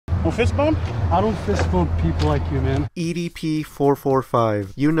No fist bump? I don't fist bump people like you, man.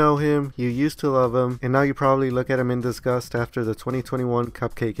 EDP445. You know him, you used to love him, and now you probably look at him in disgust after the 2021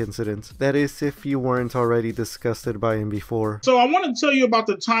 Cupcake Incident. That is, if you weren't already disgusted by him before. So I want to tell you about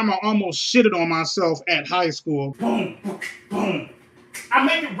the time I almost shitted on myself at high school. Boom, boom. I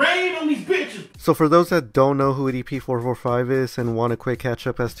make it rain on these bitches. So for those that don't know who EDP445 is and want a quick catch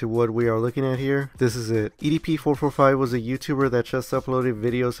up as to what we are looking at here, this is it. EDP445 was a YouTuber that just uploaded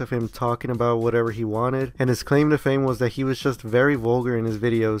videos of him talking about whatever he wanted, and his claim to fame was that he was just very vulgar in his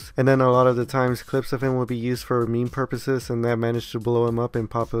videos, and then a lot of the times clips of him would be used for meme purposes, and that managed to blow him up in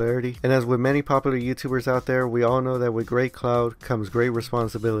popularity. And as with many popular YouTubers out there, we all know that with great clout comes great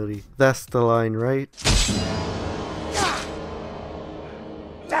responsibility. That's the line, right?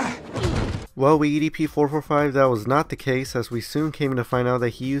 Well, with EDP445 that was not the case, as we soon came to find out that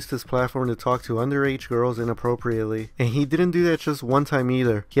he used his platform to talk to underage girls inappropriately. And he didn't do that just one time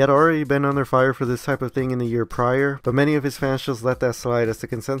either. He had already been under fire for this type of thing in the year prior, but many of his fans just let that slide, as the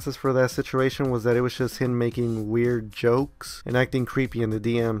consensus for that situation was that it was just him making weird jokes and acting creepy in the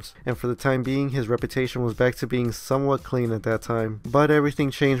DMs. And for the time being, his reputation was back to being somewhat clean at that time. But everything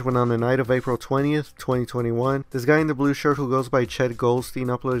changed when on the night of April 20th, 2021, this guy in the blue shirt who goes by Chet Goldstein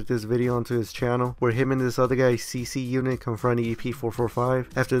uploaded this video onto his channel where him and this other guy CC Unit confront EDP445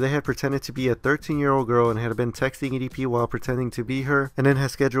 after they had pretended to be a 13-year-old girl and had been texting EDP while pretending to be her, and then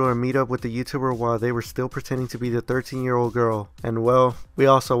had scheduled a meetup with the YouTuber while they were still pretending to be the 13-year-old girl. And well, we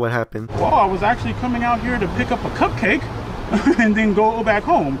all saw what happened. Well, I was actually coming out here to pick up a cupcake and then go back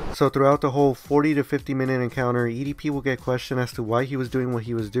home. So throughout the whole 40 to 50 minute encounter, EDP will get questioned as to why he was doing what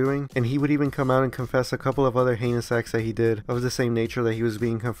he was doing, and he would even come out and confess a couple of other heinous acts that he did of the same nature that he was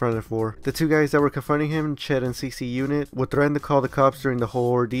being confronted for. The two guys that were confronting him, Chet and CC Unit, would threaten to call the cops during the whole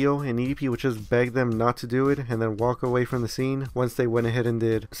ordeal, and EDP would just beg them not to do it and then walk away from the scene once they went ahead and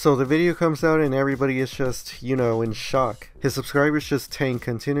did. So the video comes out and everybody is just, you know, in shock. His subscribers just tank,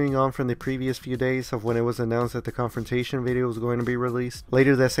 continuing on from the previous few days of when it was announced that the confrontation video was going to be released.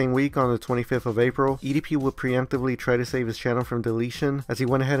 Later that same week, on the 25th of April, EDP would preemptively try to save his channel from deletion, as he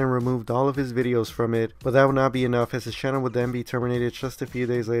went ahead and removed all of his videos from it, but that would not be enough, as his channel would then be terminated just a few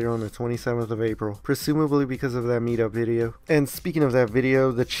days later on the 27th of April, presumably because of that meetup video. And speaking of that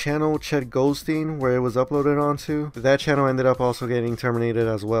video, the channel Chet Goldstein, where it was uploaded onto, that channel ended up also getting terminated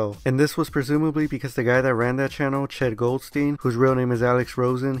as well. And this was presumably because the guy that ran that channel, Chet Goldstein, whose real name is Alex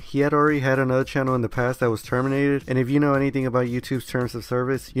Rosen, he had already had another channel in the past that was terminated, and if you know anything about YouTube's terms of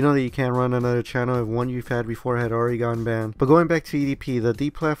service, you know that you can't run another channel if one you've had before had already gotten banned. But going back to EDP, the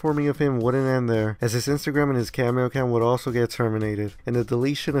deplatforming of him wouldn't end there, as his Instagram and his Cameo account would also get terminated, and the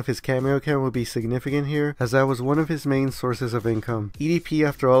deletion of his Cameo account would be significant here, as that was one of his main sources of income. EDP,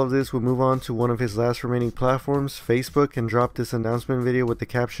 after all of this, would move on to one of his last remaining platforms, Facebook, and drop this announcement video with the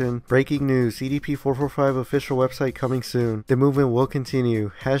caption, "Breaking news, EDP445 official website coming soon. The movement will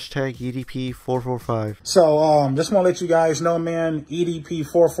continue. Hashtag EDP445. So just want to let you guys know, man,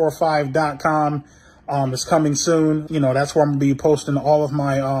 EDP445.com is coming soon. You know, that's where I'm gonna be posting all of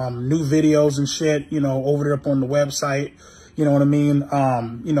my new videos and shit, you know, over there up on the website. You know what I mean?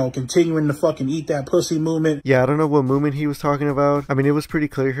 You know, continuing the fucking eat that pussy movement. Yeah, I don't know what movement he was talking about. I mean, it was pretty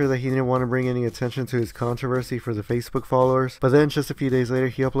clear here that he didn't want to bring any attention to his controversy for the Facebook followers. But then just a few days later,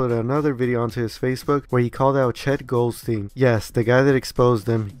 he uploaded another video onto his Facebook where he called out Chet Goldstein. Yes, the guy that exposed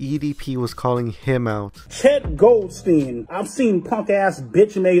him. EDP was calling him out. Chet Goldstein. I've seen punk ass,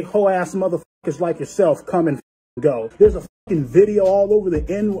 bitch made, hoe ass motherfuckers like yourself come and go. There's a fucking video all over the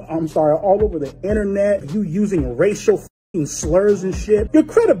all over the internet. You using racial slurs and shit. Your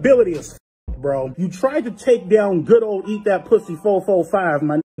credibility is bro. You tried to take down good old Eat That Pussy 445,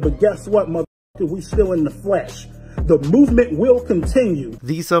 my but guess what, motherfucker? We still in the flesh. The movement will continue.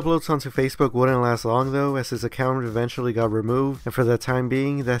 These uploads onto Facebook wouldn't last long though, as his account eventually got removed, and for the time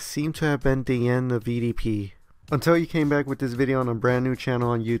being, that seemed to have been the end of EDP. Until he came back with this video on a brand new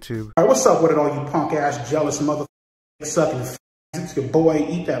channel on YouTube. Alright, what's up with it, all you punk ass, jealous motherfuckers sucking? It's your boy,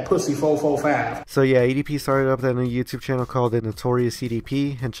 Eat That Pussy 445. So yeah, EDP started up that new YouTube channel called The Notorious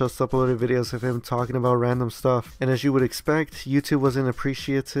EDP and just uploaded videos of him talking about random stuff. And as you would expect, YouTube wasn't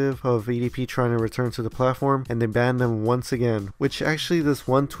appreciative of EDP trying to return to the platform, and they banned them once again. Which actually this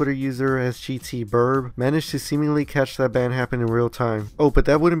one Twitter user, SGT Burb, managed to seemingly catch that ban happen in real time. Oh, but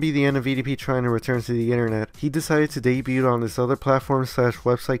that wouldn't be the end of EDP trying to return to the internet. He decided to debut on this other platform /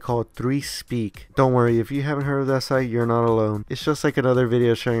 website called 3Speak. Don't worry, if you haven't heard of that site, you're not alone. It's just like another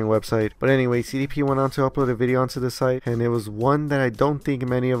video sharing website. But anyway, EDP went on to upload a video onto the site, and it was one that I don't think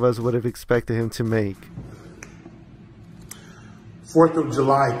many of us would have expected him to make. 4th of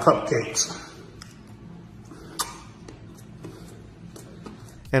July cupcakes.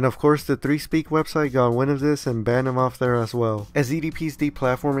 And of course, the 3Speak website got wind of this and banned him off there as well. As EDP's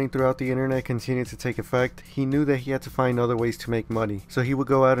deplatforming throughout the internet continued to take effect, he knew that he had to find other ways to make money. So he would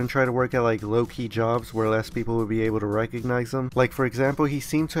go out and try to work at like low-key jobs where less people would be able to recognize him. Like for example, he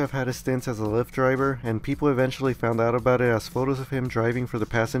seemed to have had a stint as a Lyft driver, and people eventually found out about it as photos of him driving for the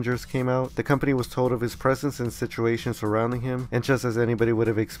passengers came out. The company was told of his presence and situations surrounding him, and just as anybody would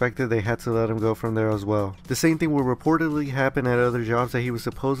have expected, they had to let him go from there as well. The same thing would reportedly happen at other jobs that he was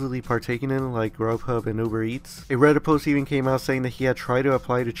supposedly partaking in, like Grubhub and Uber Eats. A Reddit post even came out saying that he had tried to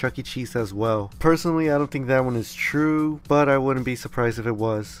apply to Chuck E. Cheese as well. Personally, I don't think that one is true, but I wouldn't be surprised if it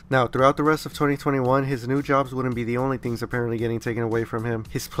was. Now, throughout the rest of 2021, his new jobs wouldn't be the only things apparently getting taken away from him.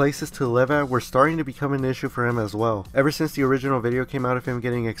 His places to live at were starting to become an issue for him as well. Ever since the original video came out of him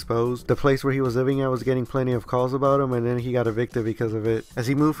getting exposed, the place where he was living at was getting plenty of calls about him, and then he got evicted because of it. As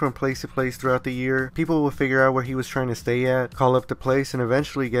he moved from place to place throughout the year, people would figure out where he was trying to stay at, call up the place, and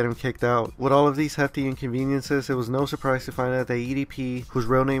eventually get him kicked out. With all of these hefty inconveniences, it was no surprise to find out that EDP, whose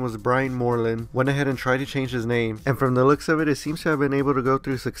real name was Brian Moreland, went ahead and tried to change his name. And from the looks of it, it seems to have been able to go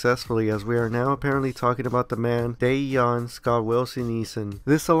through successfully, as we are now apparently talking about the man, Dayon Scott Wilson Eason.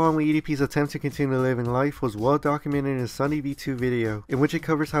 This, along with EDP's attempt to continue living life, was well documented in his Sunny V2 video, in which it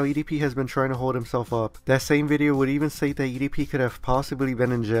covers how EDP has been trying to hold himself up. That same video would even state that EDP could have possibly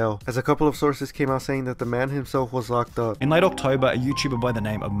been in jail, as a couple of sources came out saying that the man himself was locked up. In late October, a YouTuber by the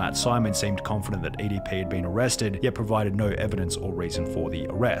name of Matt Simon seemed confident that EDP had been arrested, yet provided no evidence or reason for the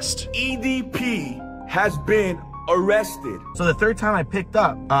arrest. EDP has been arrested. So the third time I picked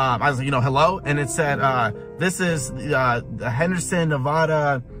up, I was like, hello, and it said, this is the Henderson,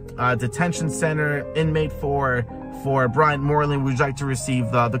 Nevada detention center, inmate for Brian Moreland. Would you like to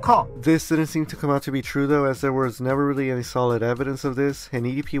receive the call? This didn't seem to come out to be true though, as there was never really any solid evidence of this, and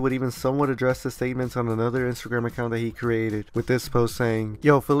EDP would even somewhat address the statements on another Instagram account that he created, with this post saying,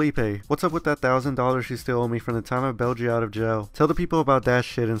 "Yo Felipe, what's up with that $1,000 you still owe me from the time I bailed you out of jail? Tell the people about that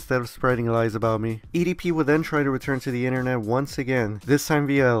shit instead of spreading lies about me." EDP would then try to return to the internet once again, this time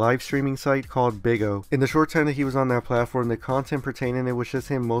via a live streaming site called Bigo. In the short time that he was on that platform, the content pertaining it was just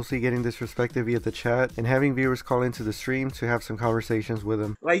him mostly getting disrespected via the chat and having viewers call into the stream to have some conversations with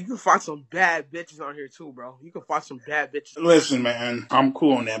him. Like, you can find some bad bitches on here too, bro. You can find some bad bitches. Listen, man, I'm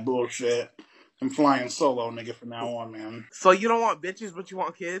cool on that bullshit. I'm flying solo, nigga, from now on, man. So you don't want bitches, but you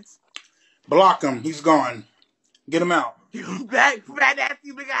want kids? Block him. He's gone. Get him out. You bad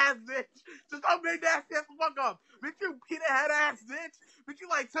nasty big ass bitch. Just don't make nasty ass the fuck up. Bitch, you peanut head ass bitch. Bitch, you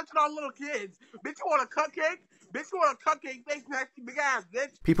like touching on little kids. Bitch, you want a cupcake? Bitch, you want a cupcake face nasty big ass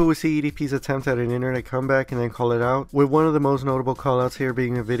bitch. People would see EDP's attempt at an internet comeback and then call it out, with one of the most notable callouts here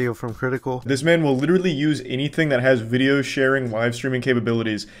being a video from Critical. This man will literally use anything that has video sharing, live streaming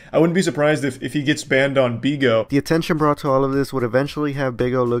capabilities. I wouldn't be surprised if he gets banned on Bigo. The attention brought to all of this would eventually have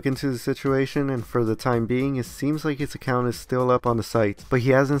Bigo look into the situation, and for the time being, it seems like his account is still up on the site, but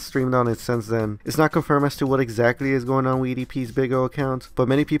he hasn't streamed on it since then. It's not confirmed as to what exactly is going on with EDP's Bigo account, but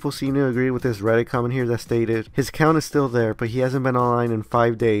many people seem to agree with this Reddit comment here that stated, his account is still there, but he hasn't been online in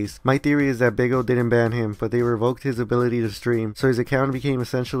 5 days. My theory is that Bigo didn't ban him, but they revoked his ability to stream, so his account became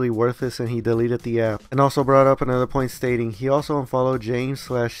essentially worthless and he deleted the app. And also brought up another point stating he also unfollowed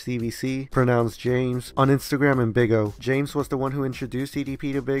James/CVC, pronounced James, on Instagram and Bigo. James was the one who introduced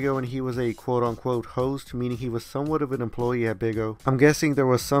EDP to Bigo, and he was a quote-unquote host, meaning he was somewhat of an employee at Bigo. I'm guessing there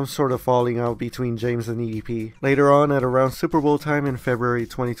was some sort of falling out between James and EDP. Later on, at around Super Bowl time in February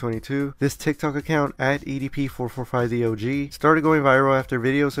 2022, this TikTok account at EDP445 the OG started going viral after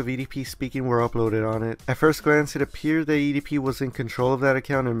videos of EDP speaking were uploaded on it. At first glance, it appeared that EDP was in control of that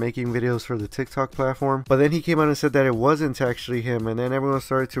account and making videos for the TikTok platform, but then he came out and said that it wasn't actually him, and then everyone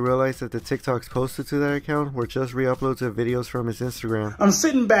started to realize that the TikToks posted to that account were just re-uploads of videos from his Instagram. I'm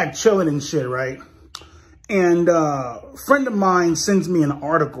sitting back chilling and shit, right? And a friend of mine sends me an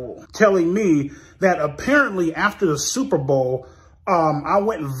article telling me that apparently after the Super Bowl, I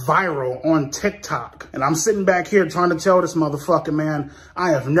went viral on TikTok. And I'm sitting back here trying to tell this motherfucker, man, I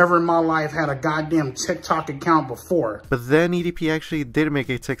have never in my life had a goddamn TikTok account before. But then EDP actually did make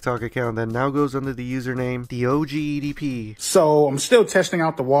a TikTok account that now goes under the username, the OG EDP. So I'm still testing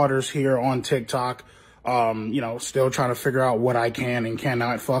out the waters here on TikTok. Still trying to figure out what I can and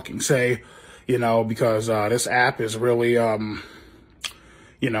cannot fucking say, because this app is really,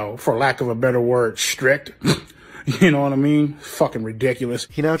 for lack of a better word, strict. You know what I mean? Fucking ridiculous.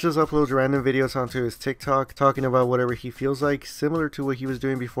 He now just uploads random videos onto his TikTok, talking about whatever he feels like, similar to what he was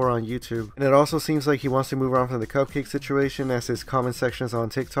doing before on YouTube. And it also seems like he wants to move on from the Cupcake situation, as his comment sections on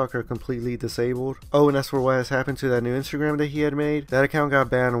TikTok are completely disabled. Oh, and as for what has happened to that new Instagram that he had made, that account got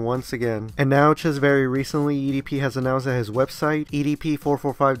banned once again. And now, just very recently, EDP has announced that his website,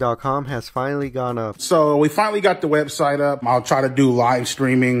 EDP445.com, has finally gone up. So we finally got the website up. I'll try to do live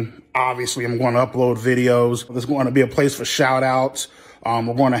streaming. Obviously, I'm going to upload videos. There's going to be a place for shout outs.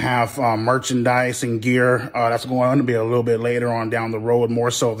 We're going to have merchandise and gear. That's going to be a little bit later on down the road,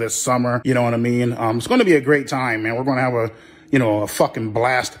 more so this summer. You know what I mean? It's going to be a great time, man. We're going to have a fucking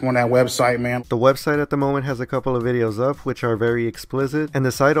blast on that website, man. The website at the moment has a couple of videos up, which are very explicit, and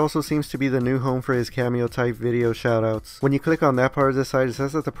the site also seems to be the new home for his cameo type video shoutouts. When you click on that part of the site, it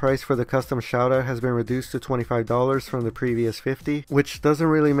says that the price for the custom shoutout has been reduced to $25 from the previous $50, which doesn't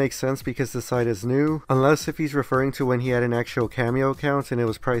really make sense because the site is new, unless if he's referring to when he had an actual cameo account and it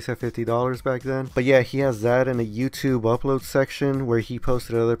was priced at $50 back then. But yeah, he has that and a YouTube upload section where he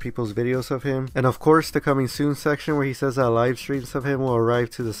posted other people's videos of him, and of course the coming soon section where he says that live streams of him will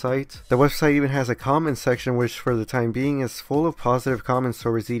arrive to the site. The website even has a comment section which for the time being is full of positive comments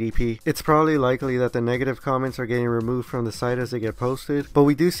towards EDP. It's probably likely that the negative comments are getting removed from the site as they get posted, but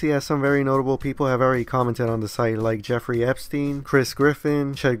we do see that some very notable people have already commented on the site, like Jeffrey Epstein, Chris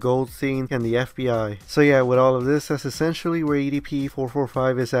Griffin, Chet Goldstein, and the FBI. So yeah, with all of this, that's essentially where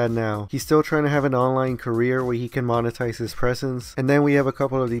EDP445 is at now. He's still trying to have an online career where he can monetize his presence, and then we have a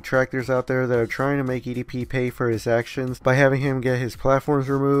couple of detractors out there that are trying to make EDP pay for his actions by having him get his platforms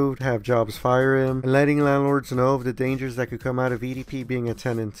removed, have jobs fire him, and letting landlords know of the dangers that could come out of EDP being a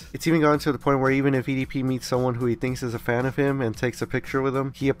tenant. It's even gotten to the point where even if EDP meets someone who he thinks is a fan of him and takes a picture with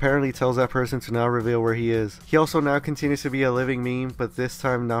him, he apparently tells that person to not reveal where he is. He also now continues to be a living meme, but this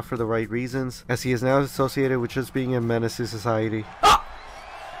time not for the right reasons, as he is now associated with just being a menace to society.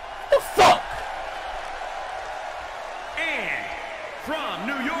 The fuck? And from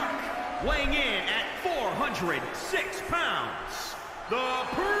New York, weighing in at 406 pounds, the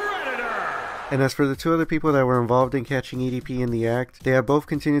Predator. And as for the two other people that were involved in catching EDP in the act, they have both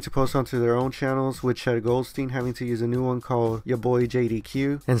continued to post onto their own channels, with Chet Goldstein having to use a new one called Ya Boy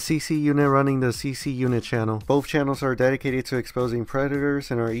JDQ, and CC Unit running the CC Unit channel. Both channels are dedicated to exposing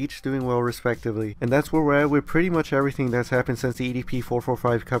predators and are each doing well respectively. And that's where we're at with pretty much everything that's happened since the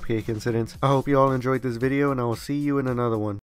EDP445 Cupcake incident. I hope you all enjoyed this video, and I will see you in another one.